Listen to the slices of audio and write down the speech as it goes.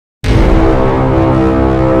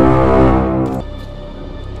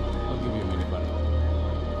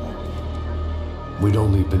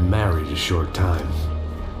only been married a short time.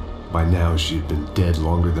 By now, she'd been dead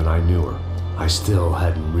longer than I knew her. I still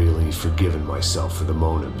hadn't really forgiven myself for the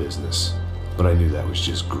Mona business, but I knew that was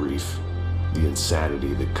just grief. The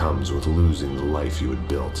insanity that comes with losing the life you had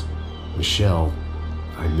built. Michelle,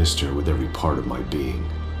 I missed her with every part of my being.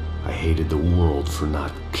 I hated the world for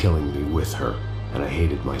not killing me with her, and I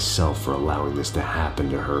hated myself for allowing this to happen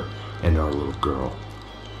to her and our little girl.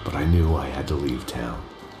 But I knew I had to leave town.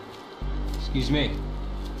 Excuse me.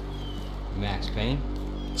 Max Payne?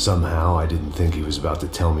 Somehow, I didn't think he was about to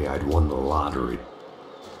tell me I'd won the lottery.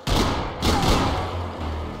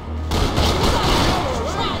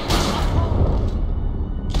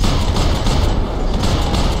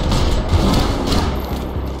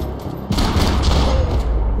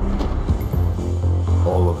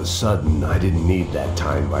 All of a sudden, I didn't need that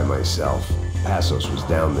time by myself. Passos was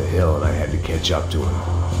down the hill and I had to catch up to him.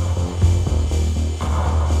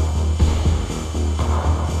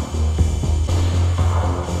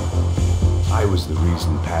 I was the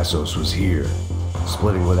reason Passos was here.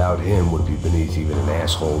 Splitting without him would be beneath even an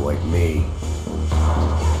asshole like me.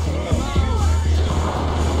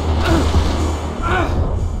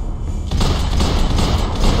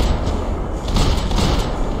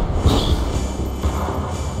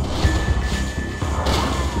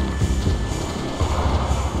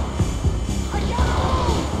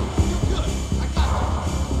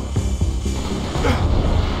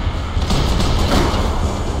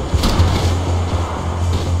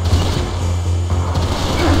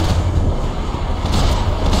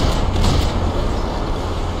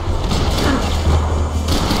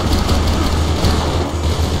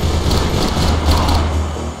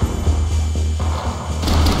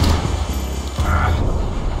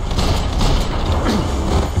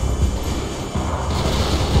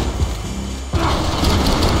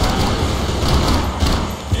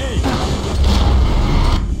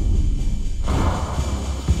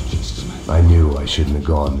 I knew I shouldn't have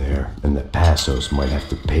gone there, and that Passos might have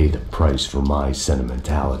to pay the price for my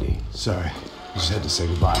sentimentality. Sorry, I just had to say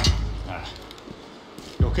goodbye.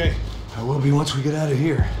 You okay? I will be once we get out of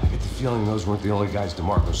here. I get the feeling those weren't the only guys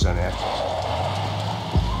DeMarco sent after.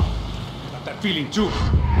 Got that feeling too.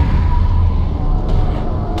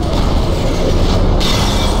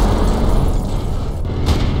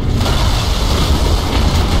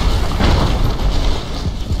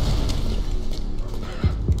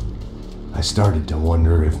 I started to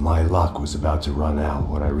wonder if my luck was about to run out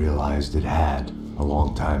when I realized it had a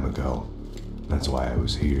long time ago. That's why I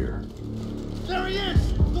was here. There he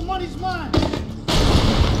is! The money's mine!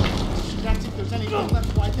 That's if there's anything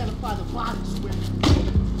left to identify the bodies with.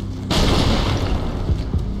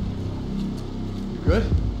 You good?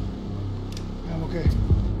 Yeah, I'm okay.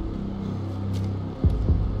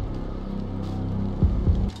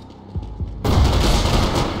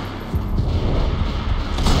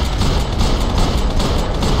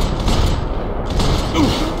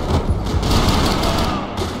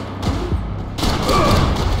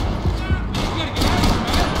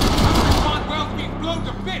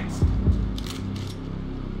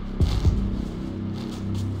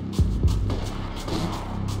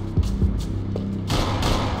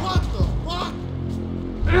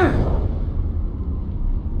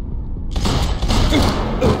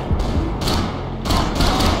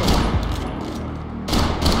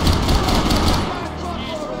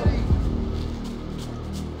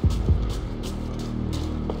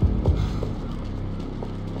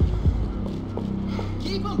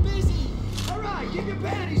 Keep them busy! Alright, keep your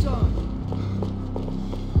panties on!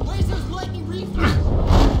 Where's those lightning reflexes?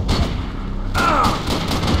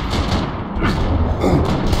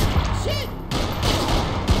 Shit!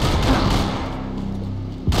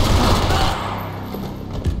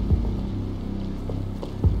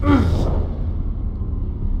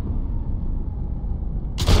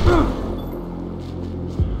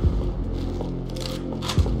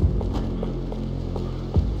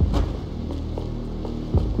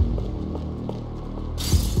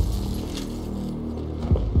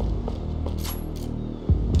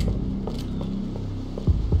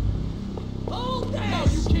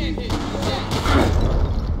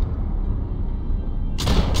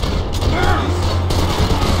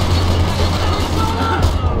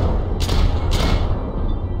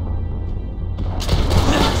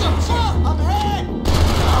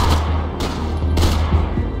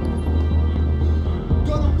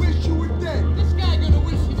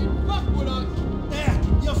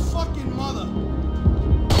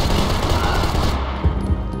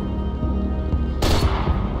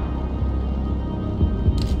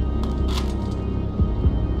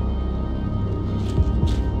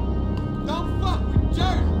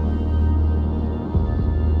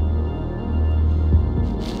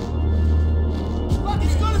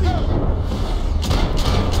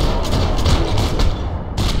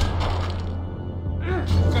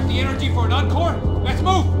 Ready for an encore? Let's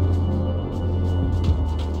move!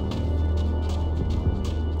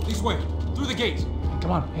 This way, through the gate.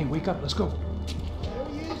 Come on, hey, wake up, let's go. There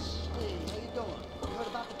he is. Hey, how you doing? You heard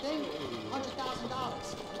about the thing? $100,000. I'm not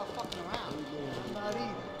fucking around. I'm not either.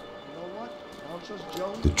 You know what? I don't trust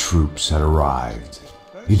Joe. The troops had arrived.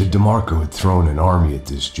 Either DeMarco had thrown an army at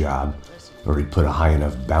this job, or he'd put a high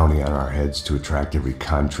enough bounty on our heads to attract every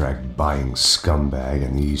contract-buying scumbag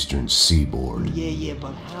on the eastern seaboard. Yeah,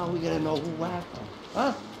 but how are we gonna know who whacked him?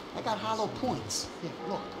 Huh? I got hollow points. Yeah,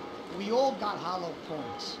 look. We all got hollow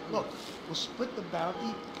points. Look, we'll split the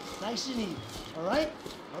bounty nice and even. All right?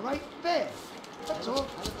 All right? Fair. That's all. I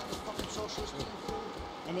look like a fucking socialist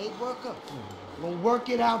an aid worker. We'll work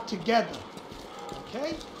it out together.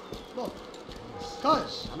 Okay? Look.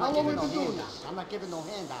 Cuz, how long have we been doing this? I'm not giving no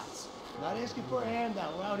handouts. Not asking for a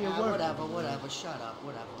handout. We're out here working. Whatever. Shut up.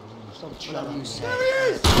 Whatever. Whatever you say. There he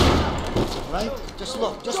is! Right? Just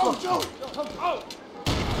look. Joe! Oh!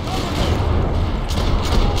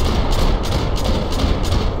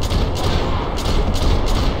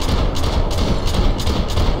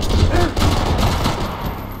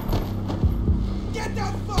 Get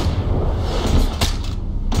that fuck!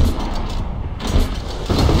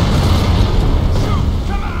 Shoot!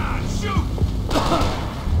 Come on, shoot!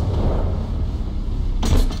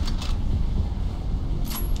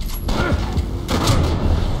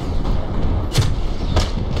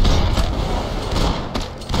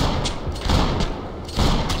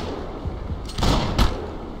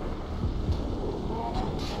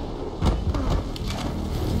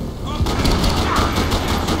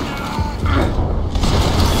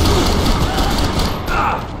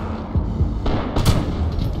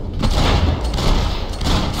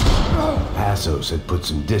 Passos had put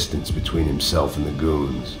some distance between himself and the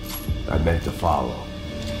goons. I meant to follow.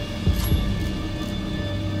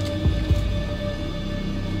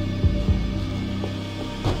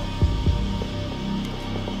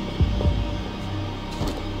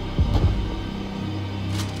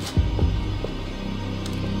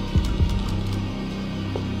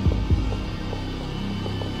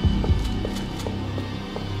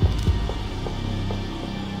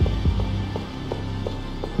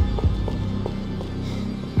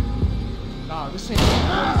 Nah, this ain't...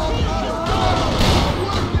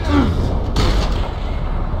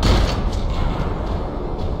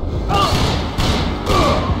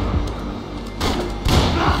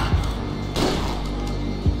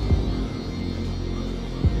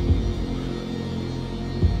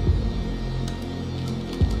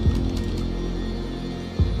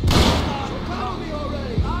 Cover me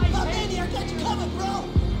already! Andy, I got you covered, bro!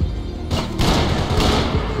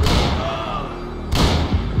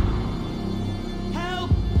 Help!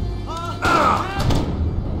 Help!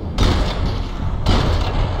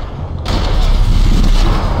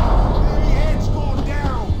 Heads going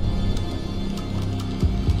down!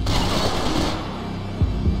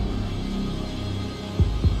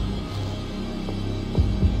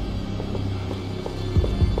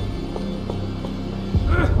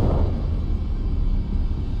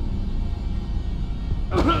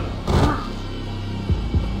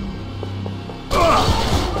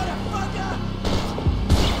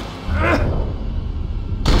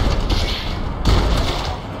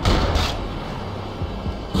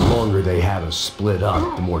 The longer they had us split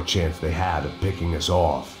up, the more chance they had of picking us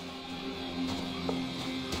off.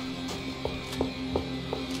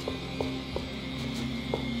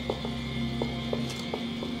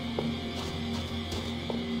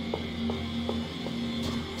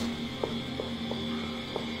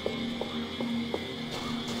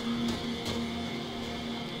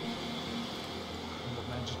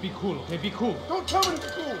 Man, just be cool, okay? Be cool. Don't tell me to be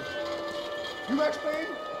cool! You Max Payne?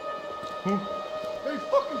 Who? Very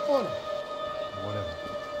fucking funny. Whatever.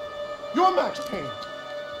 You're Max Payne.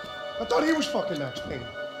 I thought he was fucking Max Payne.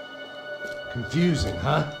 Confusing,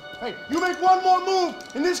 huh? Hey, you make one more move,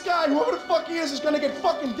 and this guy, whoever the fuck he is gonna get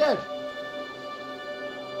fucking dead.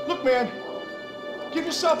 Look, man, give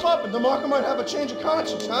yourself up, and DeMarco might have a change of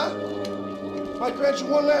conscience, huh? Might grant you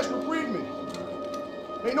one last reprievement.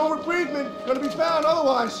 Ain't no reprievement gonna be found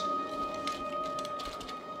otherwise.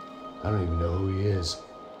 I don't even know who he is.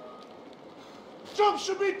 Jump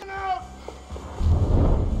should be now.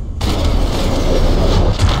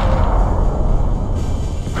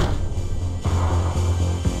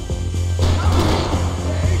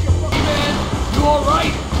 You all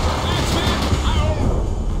right? That's it.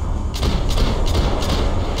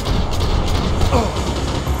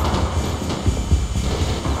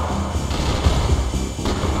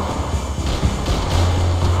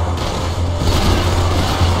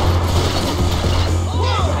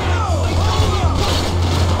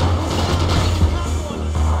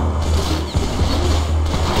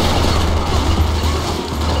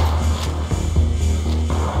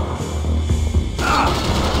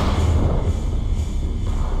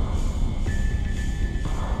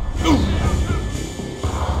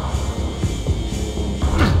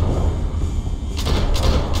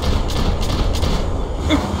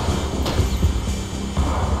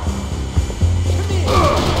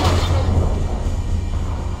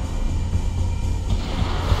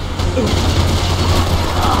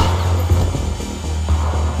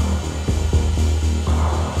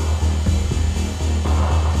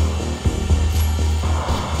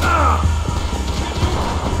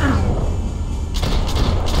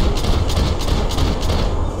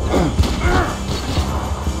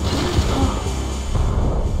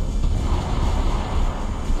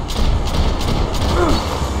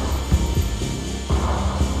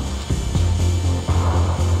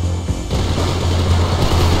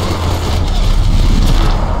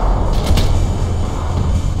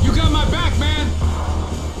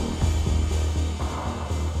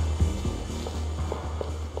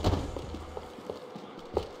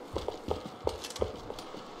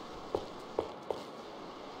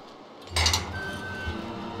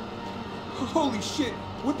 Holy shit!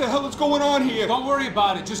 What the hell is going on here? Don't worry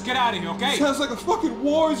about it. Just get out of here, okay? Sounds like a fucking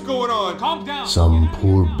war is going on. Calm down. Some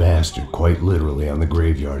poor bastard, quite literally, on the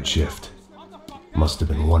graveyard shift. Must have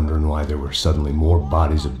been wondering why there were suddenly more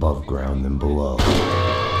bodies above ground than below.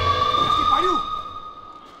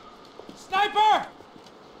 Sniper!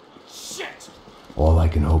 Shit! All I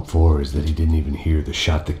can hope for is that he didn't even hear the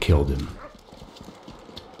shot that killed him.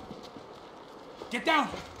 Get down!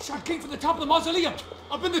 Shot came from the top of the mausoleum!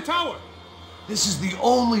 Up in the tower! This is the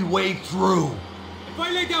only way through. If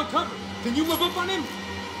I lay down cover, can you move up on him?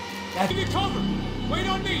 Give you cover! Wait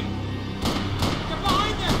on me! Get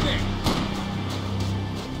behind that thing!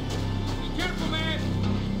 Be careful, man!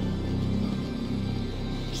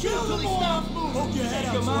 Shoot till he stops moving! Poke your head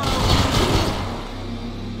out!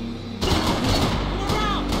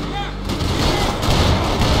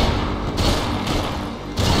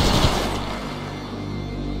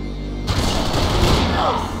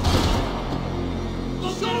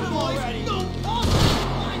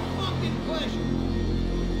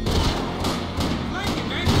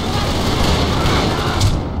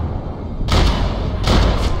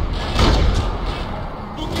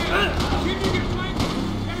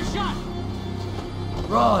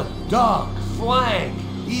 Run, duck, flank.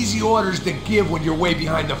 Easy orders to give when you're way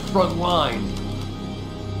behind the front line.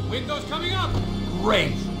 Windows coming up!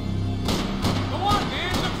 Great. Go on,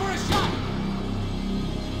 man! Look for a shot!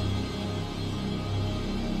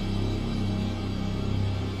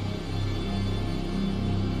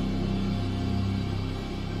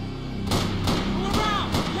 Go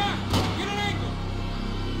around! Yeah! Get an angle!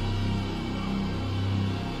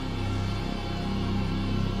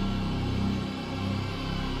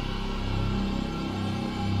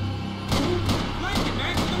 Flank it,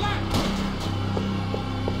 man! To the left!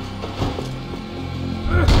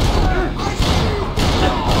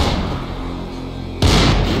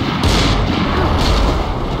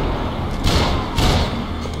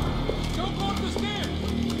 Don't go up the stairs!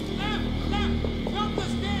 Left! Left! Up the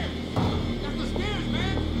stairs! That's the stairs,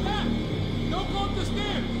 man! Left! Don't go up the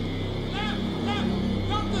stairs! Left! Left!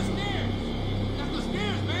 Up the stairs! That's the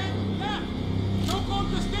stairs, man! Left! Don't go up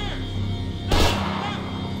the stairs! Left! Left!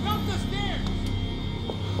 Up the stairs!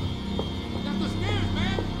 That's the stairs,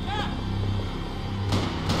 man! Left!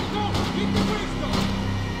 Go! Hit the gravestone!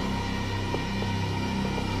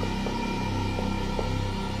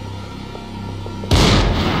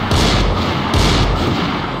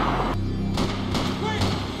 Quick!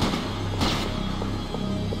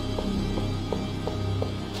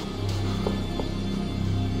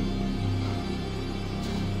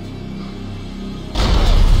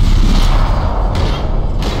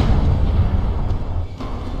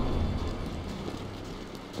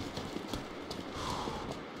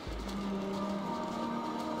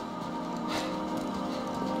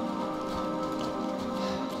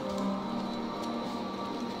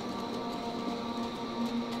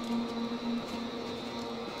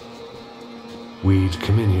 We'd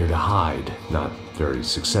come in here to hide, not very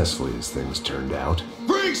successfully as things turned out.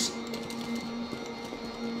 Freeze!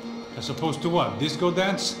 As opposed to what? Disco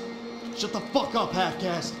dance? Shut the fuck up,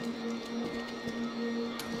 half-caste.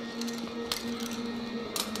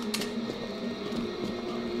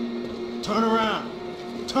 Turn around.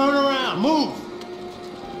 Turn around. Move.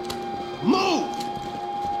 Move!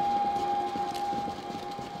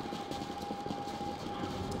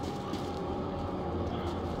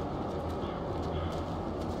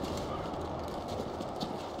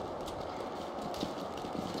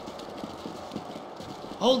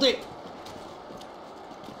 Hold it!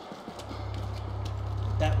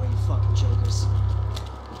 That way, you fucking jokers.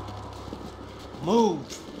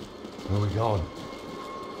 Move! Where are we going?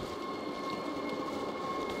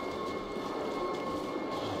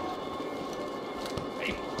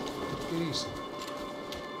 Hey! Get easy.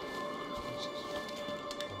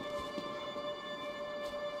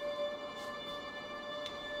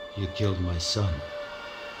 You killed my son.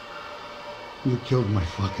 You killed my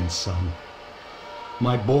fucking son.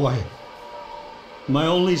 My boy. My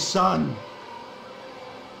only son.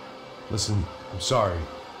 Listen, I'm sorry.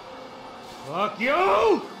 Fuck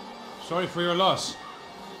you! Sorry for your loss.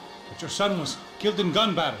 But your son was killed in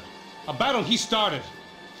gun battle. A battle he started.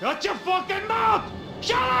 Shut your fucking mouth!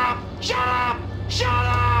 Shut up! Shut up! Shut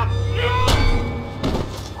up!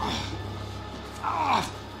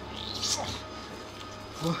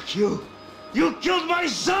 Fuck you. You killed my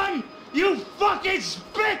son! You fucking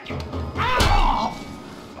spick!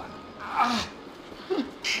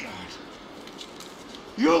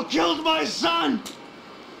 You killed my son!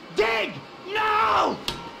 Dig! Now!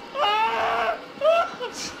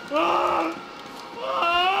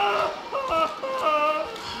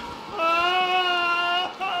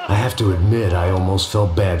 to admit I almost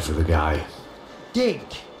felt bad for the guy. Dig.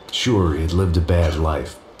 Sure, he'd lived a bad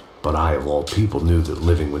life, but I, of all people, knew that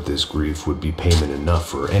living with this grief would be payment enough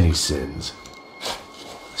for any sins.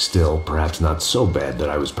 Still, perhaps not so bad that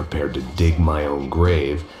I was prepared to dig my own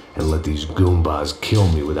grave and let these goombas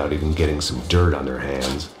kill me without even getting some dirt on their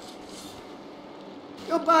hands.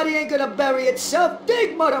 Your body ain't gonna bury itself.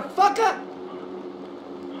 Dig, motherfucker!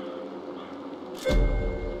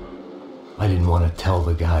 I didn't want to tell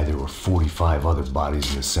the guy there were 45 other bodies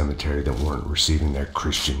in the cemetery that weren't receiving their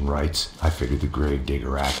Christian rites. I figured the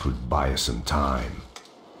Gravedigger Act would buy us some time.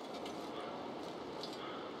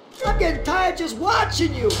 I'm getting tired just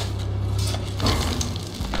watching you.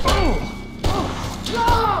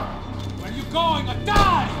 Stop! Where are you going? I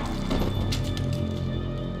die!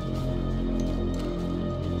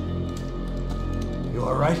 You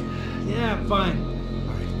alright? Yeah, I'm fine.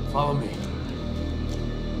 Alright, follow me.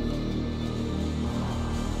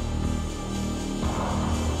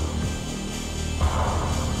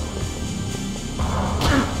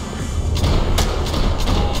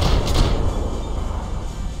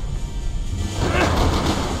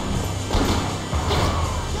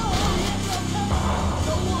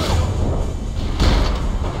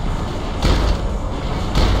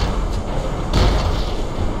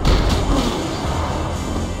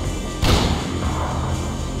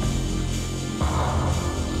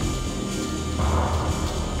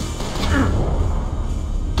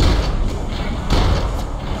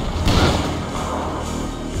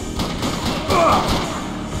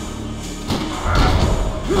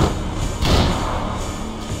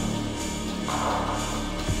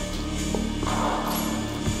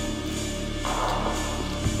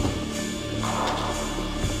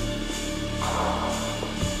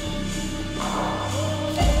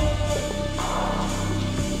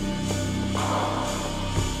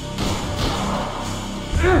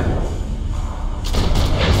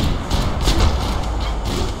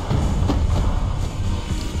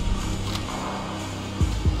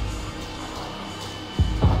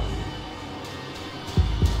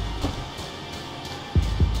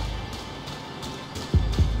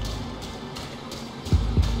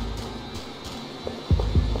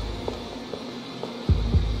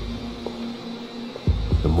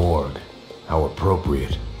 The morgue. How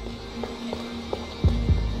appropriate.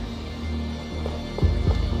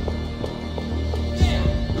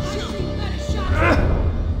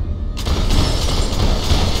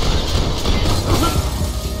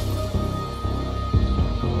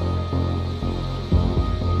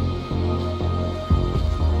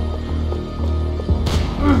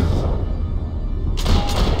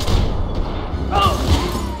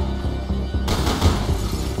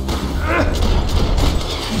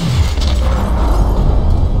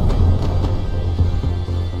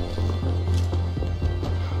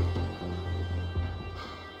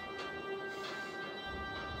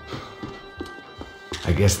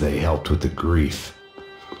 I guess they helped with the grief.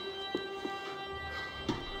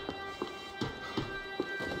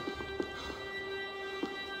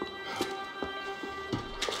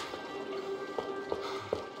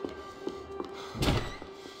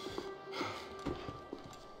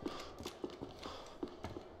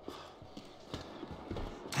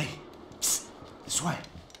 Hey, psst, this way.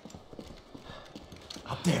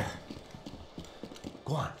 Up there.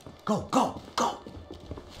 Go on. Go, go, go.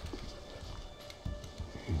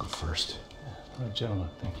 You can go first. Oh, gentlemen,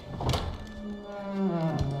 thank you.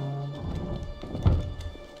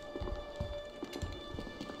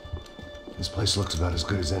 This place looks about as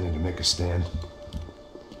good as any to make a stand.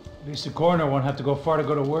 At least the coroner won't have to go far to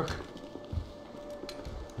go to work.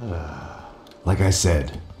 Like I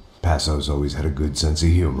said, Passo's always had a good sense of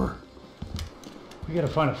humor. We gotta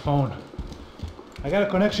find a phone. I got a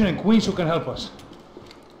connection in Queens who can help us.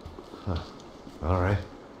 All right.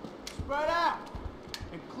 Spread out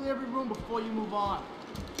and clear every room before you move on.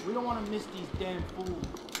 We don't want to miss these damn fools.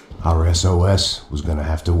 Our SOS was gonna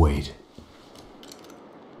have to wait.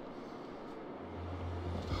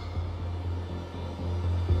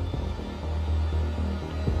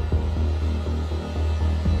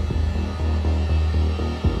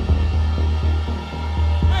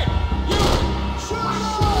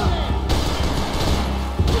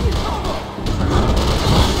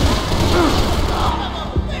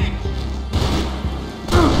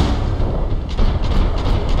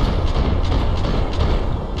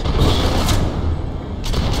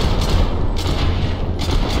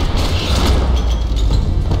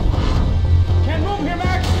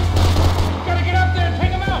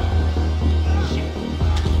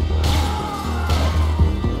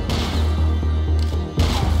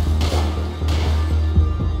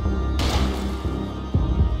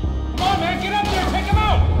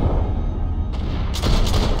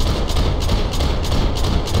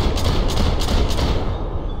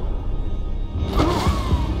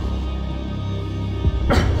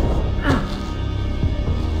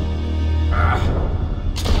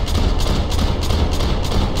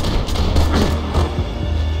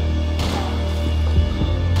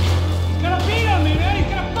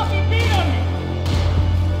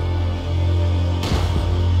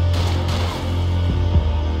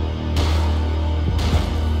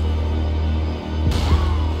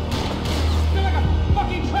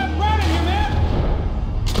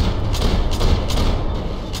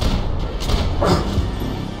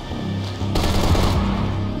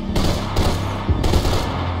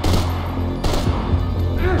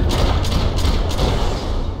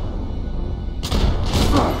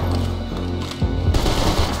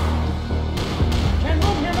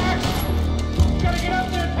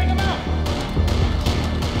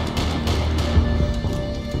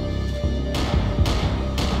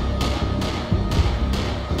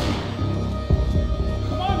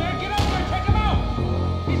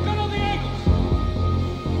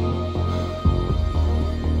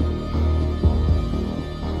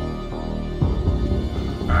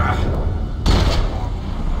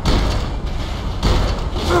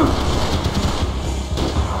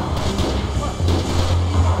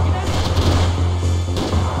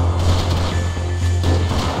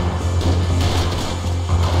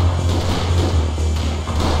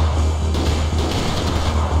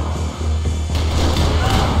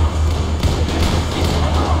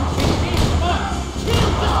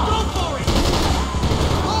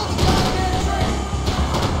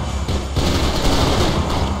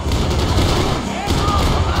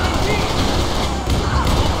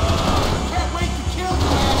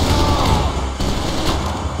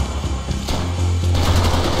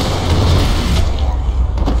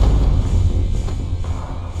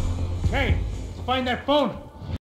 find that phone.